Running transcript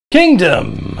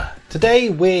Kingdom! Today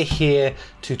we're here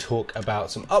to talk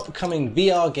about some upcoming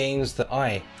VR games that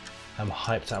I am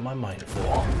hyped out of my mind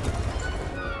for.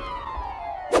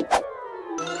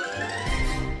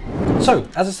 So,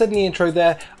 as I said in the intro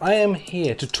there, I am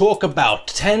here to talk about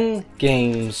 10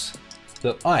 games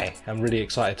that I am really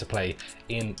excited to play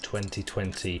in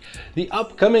 2020. The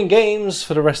upcoming games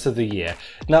for the rest of the year.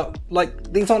 Now,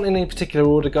 these aren't in any particular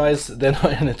order, guys. They're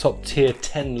not in a top tier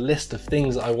 10 list of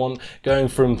things that I want, going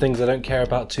from things I don't care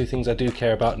about to things I do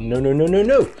care about.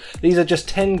 No. These are just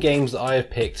 10 games that I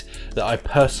have picked that I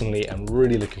personally am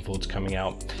really looking forward to coming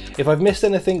out. If I've missed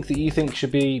anything that you think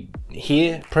should be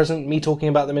here, present, me talking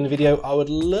about them in a video, I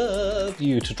would love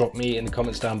you to drop me in the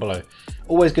comments down below.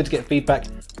 Always good to get feedback.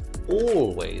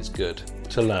 Always good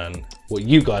to learn what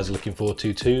you guys are looking forward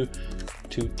to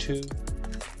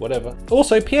whatever.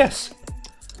 Also, PS,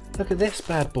 look at this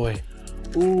bad boy.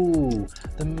 Ooh,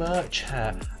 the merch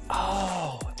hat.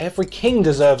 Oh, every king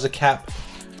deserves a cap.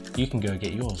 You can go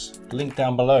get yours. Link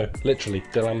down below, literally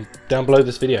down below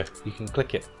this video. You can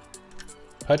click it.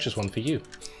 Purchase one for you.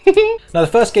 Now, the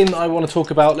first game that I want to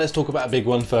talk about, let's talk about a big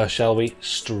one first, shall we?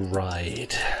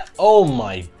 Stride. Oh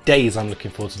my days, I'm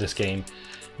looking forward to this game.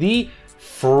 The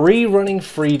free running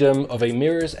freedom of a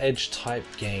Mirror's Edge type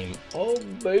game. Oh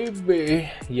baby.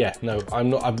 Yeah, no,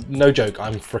 I'm no joke,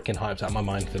 I'm freaking hyped out of my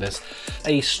mind for this.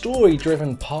 A story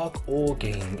driven parkour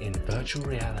game in virtual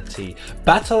reality.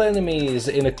 Battle enemies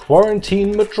in a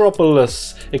quarantine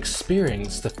metropolis.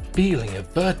 Experience the feeling of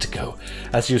vertigo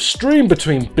as you stream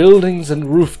between buildings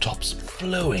and rooftops,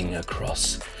 flowing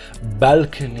across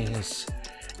balconies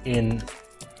in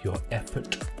your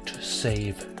effort to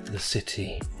save the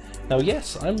city. Now,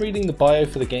 yes, I'm reading the bio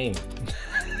for the game.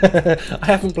 I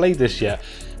haven't played this yet,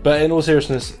 but in all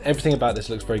seriousness, everything about this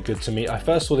looks very good to me. I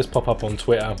first saw this pop up on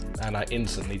Twitter and I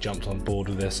instantly jumped on board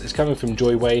with this. It's coming from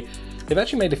Joyway. They've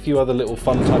actually made a few other little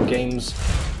fun type games.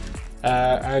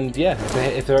 And yeah,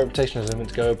 if their reputation has anything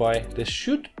to go by, this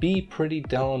should be pretty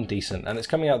darn decent. And it's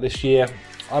coming out this year.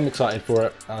 I'm excited for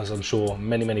it, as I'm sure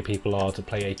many people are, to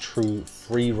play a true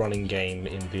free running game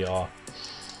in VR.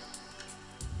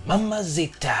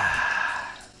 Mamazita!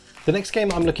 The next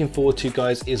game I'm looking forward to,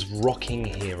 guys, is Rocking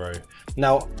Hero.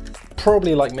 Now,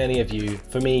 probably like many of you,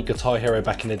 for me, Guitar Hero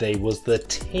back in the day was the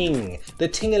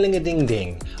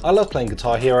ting-a-ling-a-ding-ding. I love playing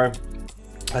Guitar Hero.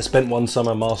 I spent one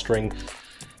summer mastering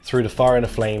Through the Fire and the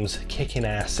Flames, kicking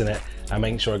ass in it, and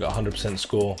making sure I got 100%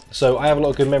 score. So I have a lot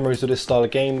of good memories of this style of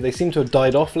game. They seem to have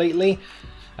died off lately.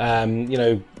 You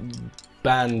know,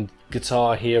 band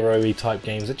Guitar Hero-y type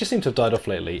games, it just seem to have died off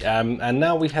lately. And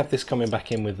now we have this coming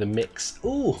back in with the mix.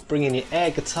 Ooh, bringing your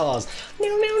air guitars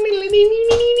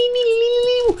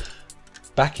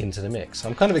back into the mix.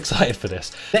 I'm kind of excited for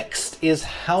this. Next is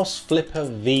House Flipper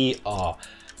VR.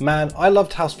 Man, I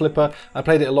loved House Flipper. I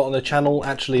played it a lot on the channel,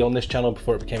 actually on this channel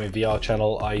before it became a VR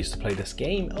channel. I used to play this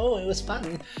game. Oh, it was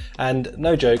fun. And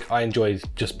no joke, I enjoyed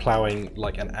just plowing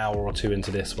like an hour or two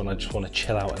into this when I just want to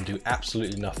chill out and do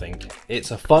absolutely nothing. It's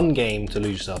a fun game to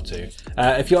lose yourself to.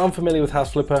 If you're unfamiliar with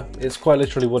House Flipper, it's quite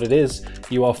literally what it is.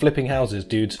 You are flipping houses,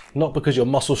 dudes. Not because you're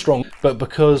muscle strong, but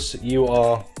because you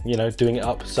are, you know, doing it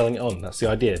up, selling it on. That's the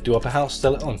idea. Do up a house,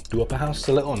 sell it on. Do up a house,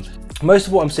 sell it on. Most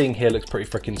of what I'm seeing here looks pretty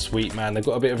freaking sweet, man. They've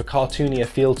got a bit of a cartoonier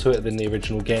feel to it than the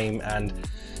original game, and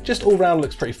just all round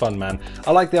looks pretty fun, man.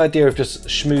 I like the idea of just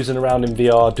schmoozing around in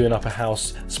VR, doing up a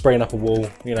house, spraying up a wall,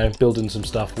 you know, building some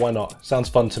stuff. Why not? Sounds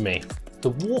fun to me.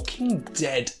 The Walking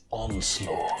Dead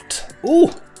Onslaught.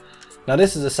 Ooh! Now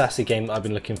this is a sassy game that I've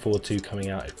been looking forward to coming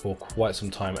out for quite some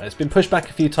time. It's been pushed back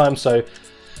a few times, so,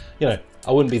 you know,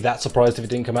 I wouldn't be that surprised if it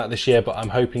didn't come out this year, but I'm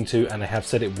hoping to, and they have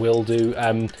said it will do.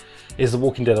 Is The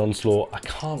Walking Dead Onslaught. I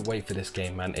can't wait for this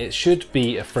game, man. It should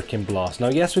be a freaking blast. Now,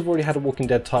 yes, we've already had a Walking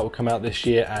Dead title come out this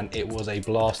year, and it was a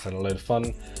blast and a load of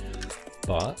fun.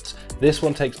 But this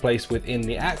one takes place within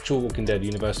the actual Walking Dead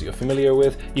universe that you're familiar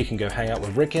with. You can go hang out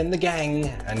with Rick and the gang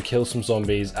and kill some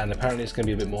zombies, and apparently it's going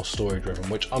to be a bit more story driven,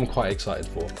 which I'm quite excited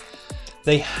for.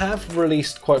 They have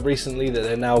released quite recently that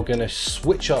they're now going to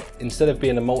switch up, instead of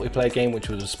being a multiplayer game, which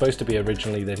was supposed to be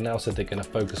originally, they've now said they're going to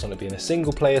focus on it being a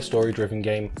single player story driven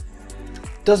game.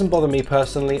 Doesn't bother me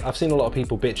personally. I've seen a lot of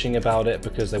people bitching about it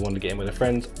because they wanted to get in with their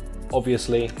friends.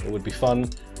 Obviously, it would be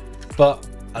fun, but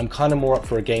I'm kind of more up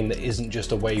for a game that isn't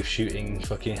just a wave shooting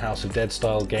fucking House of Dead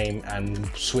style game and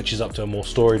switches up to a more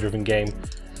story driven game.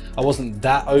 I wasn't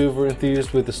that over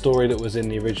enthused with the story that was in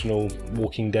the original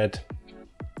Walking Dead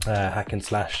hack and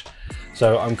slash.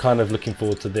 So I'm kind of looking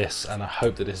forward to this, and I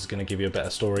hope that this is going to give you a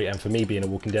better story. And for me, being a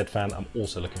Walking Dead fan, I'm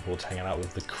also looking forward to hanging out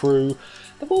with the crew,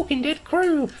 the Walking Dead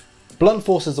crew. Blunt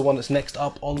Force is the one that's next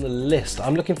up on the list.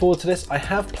 I'm looking forward to this. I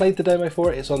have played the demo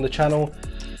for it. It's on the channel.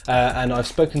 and I've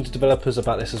spoken to developers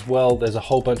about this as well. There's a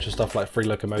whole bunch of stuff like free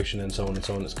locomotion and so on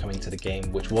that's coming to the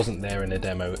game, which wasn't there in a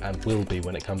demo and will be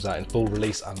when it comes out in full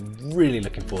release. I'm really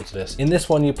looking forward to this. In this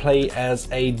one, you play as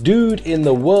a dude in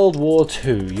the World War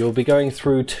II. You'll be going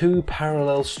through 2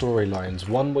 parallel storylines,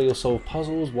 one where you'll solve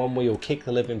puzzles, one where you'll kick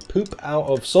the living poop out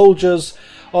of soldiers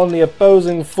on the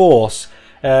opposing force.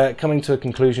 Coming to a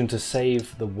conclusion to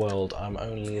save the world, I'm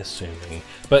only assuming.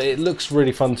 But it looks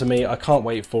really fun to me. I can't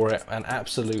wait for it, and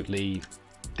absolutely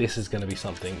this is going to be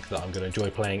something that I'm going to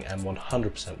enjoy playing and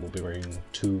 100% will be bringing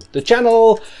to the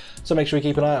channel. So make sure you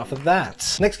keep an eye out for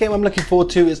that. Next game I'm looking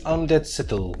forward to is Undead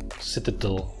Citadel.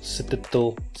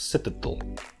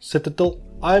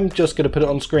 I'm just going to put it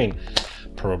on screen.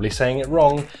 Probably saying it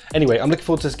wrong. Anyway, I'm looking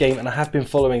forward to this game and I have been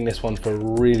following this one for a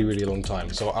really long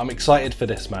time, so I'm excited for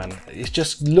this, man. It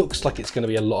just looks like it's going to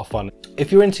be a lot of fun.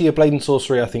 If you're into your blade and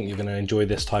sorcery, I think you're going to enjoy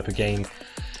this type of game.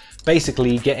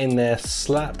 Basically, get in there,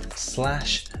 slap,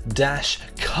 slash, dash,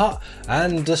 cut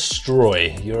and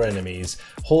destroy your enemies.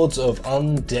 Hordes of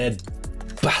undead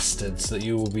bastards that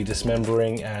you will be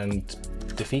dismembering and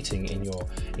defeating in your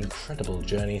incredible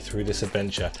journey through this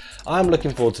adventure. I'm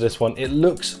looking forward to this one. It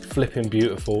looks flipping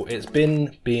beautiful. It's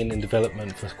been in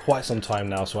development for quite some time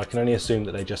now, so I can only assume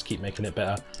that they just keep making it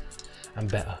better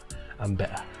and better and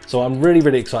better. So I'm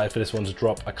really excited for this one to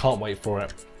drop. I can't wait for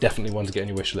it. Definitely one to get on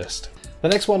your wish list. The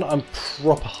next one I'm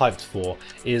proper hyped for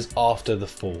is After the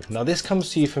Fall. Now this comes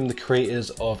to you from the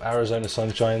creators of Arizona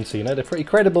Sunshine, so you know they're pretty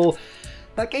credible.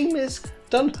 That game is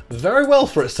done very well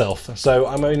for itself, so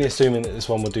I'm only assuming that this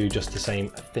one will do just the same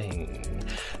thing.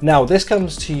 Now this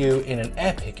comes to you in an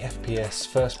epic FPS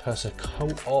first-person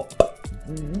co-op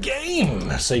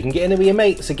game, so you can get in with your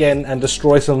mates again and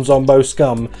destroy some zombo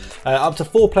scum. Up to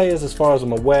 4 players as far as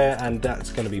I'm aware, and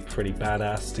that's going to be pretty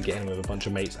badass to get in with a bunch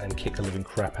of mates and kick the living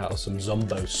crap out of some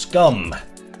zombo scum.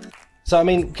 So I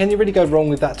mean, can you really go wrong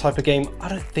with that type of game? I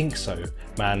don't think so,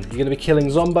 man. You're going to be killing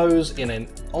zombos in an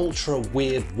ultra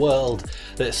weird world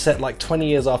that's set like 20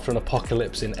 years after an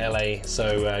apocalypse in LA.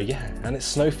 So yeah, and it's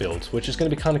snowfield, which is going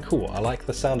to be kind of cool. I like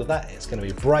the sound of that. It's going to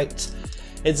be bright,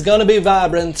 it's going to be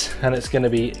vibrant, and it's going to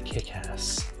be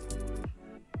kick-ass.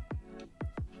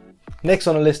 Next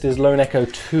on the list is Lone Echo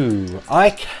 2.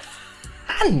 I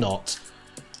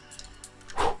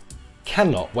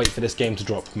cannot wait for this game to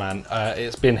drop, man.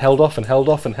 It's been held off and held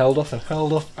off and held off and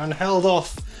held off and held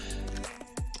off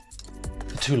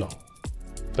for too long.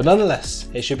 But nonetheless,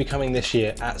 it should be coming this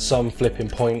year at some flipping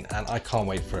point, and I can't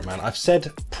wait for it, man. I've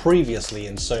said previously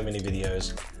in so many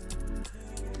videos,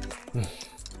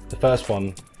 the first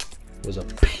one was a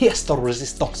pièce de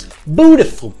résistance.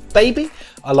 Beautiful, baby!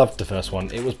 I loved the first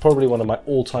one. It was probably one of my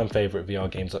all-time favourite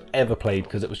VR games I've ever played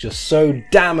because it was just so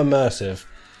damn immersive.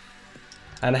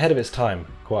 And ahead of its time,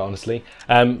 quite honestly.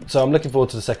 So I'm looking forward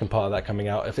to the second part of that coming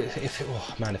out. If it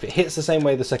hits the same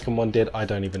way the second one did, I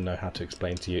don't even know how to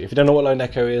explain to you. If you don't know what Lone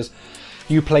Echo is,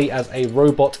 you play as a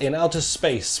robot in outer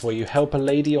space where you help a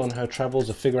lady on her travels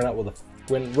of figuring out what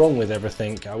went wrong with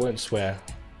everything. I won't swear.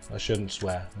 I shouldn't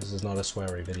swear. This is not a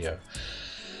sweary video.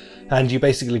 And you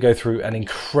basically go through an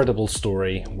incredible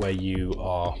story where you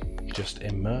are just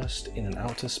immersed in an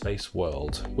outer space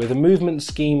world with a movement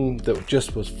scheme that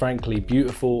just was frankly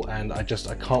beautiful, and I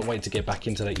can't wait to get back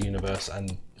into that universe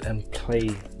and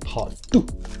play part 2.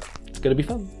 It's gonna be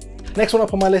fun. Next one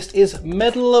up on my list is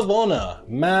Medal of Honor.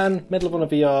 Man, Medal of Honor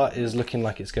VR is looking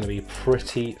like it's gonna be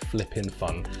pretty flipping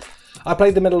fun. I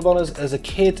played the Medal of Honors as a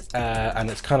kid,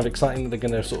 and it's kind of exciting that they're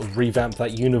going to sort of revamp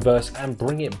that universe and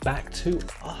bring it back to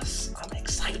us. I'm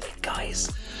excited,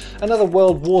 guys. Another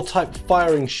World War type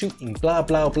firing, shooting, blah,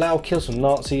 blah, blah, kill some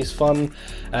Nazis, fun.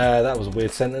 That was a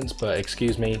weird sentence, but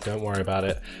excuse me, don't worry about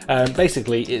it.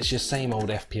 Basically, it's just same old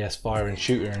FPS fire and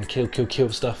shooter and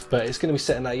kill stuff, but it's going to be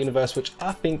set in that universe, which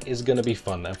I think is going to be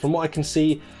fun. And from what I can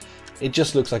see, it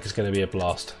just looks like it's going to be a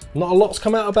blast. Not a lot's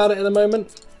come out about it at the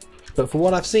moment, but from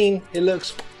what I've seen, it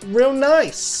looks real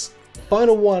nice.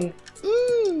 Final one,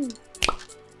 I'm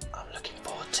looking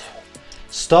forward to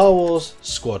Star Wars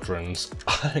Squadrons.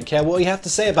 I don't care what you have to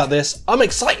say about this. I'm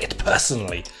excited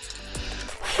personally.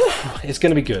 It's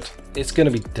going to be good. It's going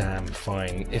to be damn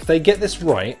fine. If they get this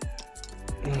right,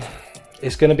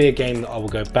 it's going to be a game that I will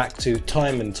go back to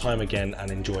time and time again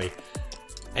and enjoy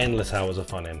endless hours of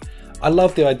fun in. I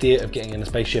love the idea of getting in a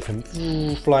spaceship and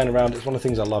flying around. It's one of the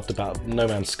things I loved about No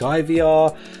Man's Sky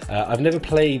VR. I've never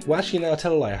played, well actually no, I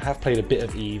tell a lie, I have played a bit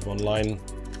of EVE Online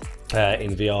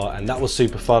in VR, and that was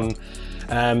super fun.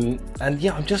 And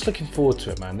yeah, I'm just looking forward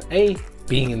to it, man. A,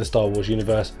 being in the Star Wars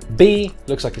universe. B,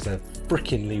 looks like it's a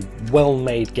freakingly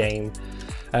well-made game.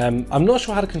 I'm not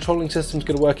sure how the controlling system is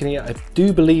going to work in here. I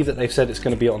do believe that they've said it's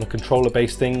going to be on a controller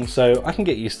based thing, so I can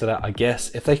get used to that, I guess.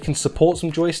 If they can support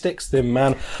some joysticks, then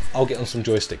man, I'll get on some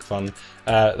joystick fun.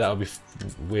 That'll be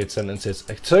weird sentences.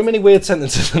 So many weird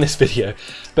sentences in this video,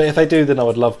 but if they do, then I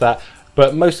would love that.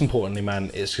 But most importantly,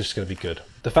 man, it's just going to be good.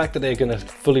 The fact that they're going to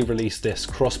fully release this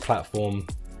cross-platform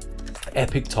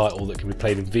epic title that can be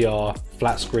played in VR,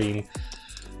 flat screen,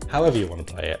 however you want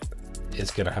to play it,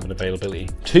 is going to have an availability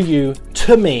to you,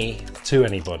 to me, to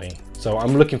anybody. So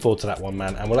I'm looking forward to that one,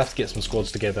 man, and we'll have to get some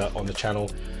squads together on the channel.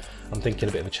 I'm thinking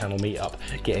a bit of a channel meetup,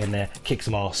 get in there, kick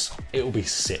some ass, it will be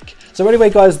sick. So anyway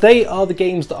guys, they are the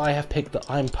games that I have picked that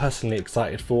I'm personally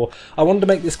excited for. I wanted to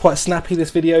make this quite snappy,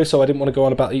 this video, so I didn't want to go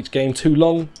on about each game too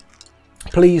long.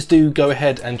 Please do go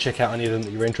ahead and check out any of them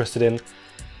that you're interested in.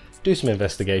 Do some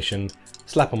investigation,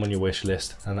 slap them on your wish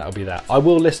list, and that'll be that. I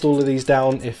will list all of these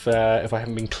down if I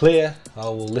haven't been clear. I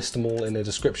will list them all in the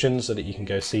description so that you can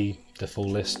go see the full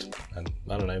list. And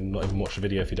I don't know, not even watch the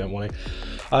video if you don't want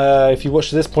to. If you watch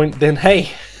to this point, then hey,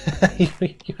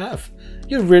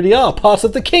 you really are part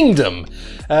of the kingdom.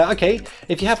 Okay,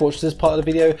 if you have watched this part of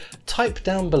the video, type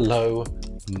down below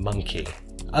monkey,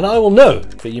 and I will know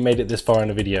that you made it this far in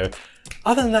the video.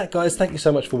 Other than that, guys, thank you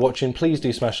so much for watching. Please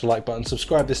do smash the like button,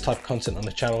 subscribe to this type of content on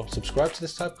the channel. Subscribe to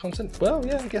this type of content? Well,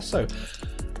 yeah, I guess so.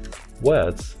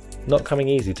 Words not coming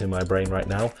easy to my brain right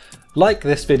now. Like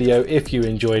this video if you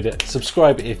enjoyed it,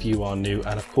 subscribe if you are new,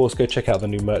 and of course go check out the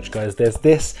new merch, guys. There's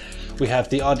this, we have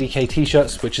the RDK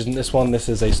t-shirts, which isn't this one, this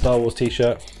is a Star Wars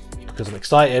t-shirt, because I'm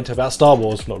excited about Star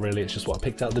Wars. Not really, it's just what I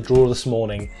picked out of the drawer this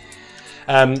morning.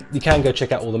 You can go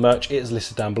check out all the merch. It is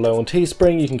listed down below on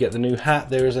Teespring. You can get the new hat.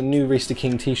 There is a new Rhys the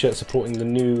King t-shirt supporting the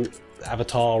new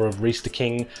avatar of Rhys the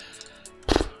King.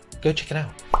 Go check it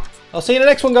out. I'll see you in the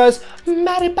next one, guys.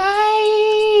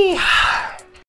 Bye.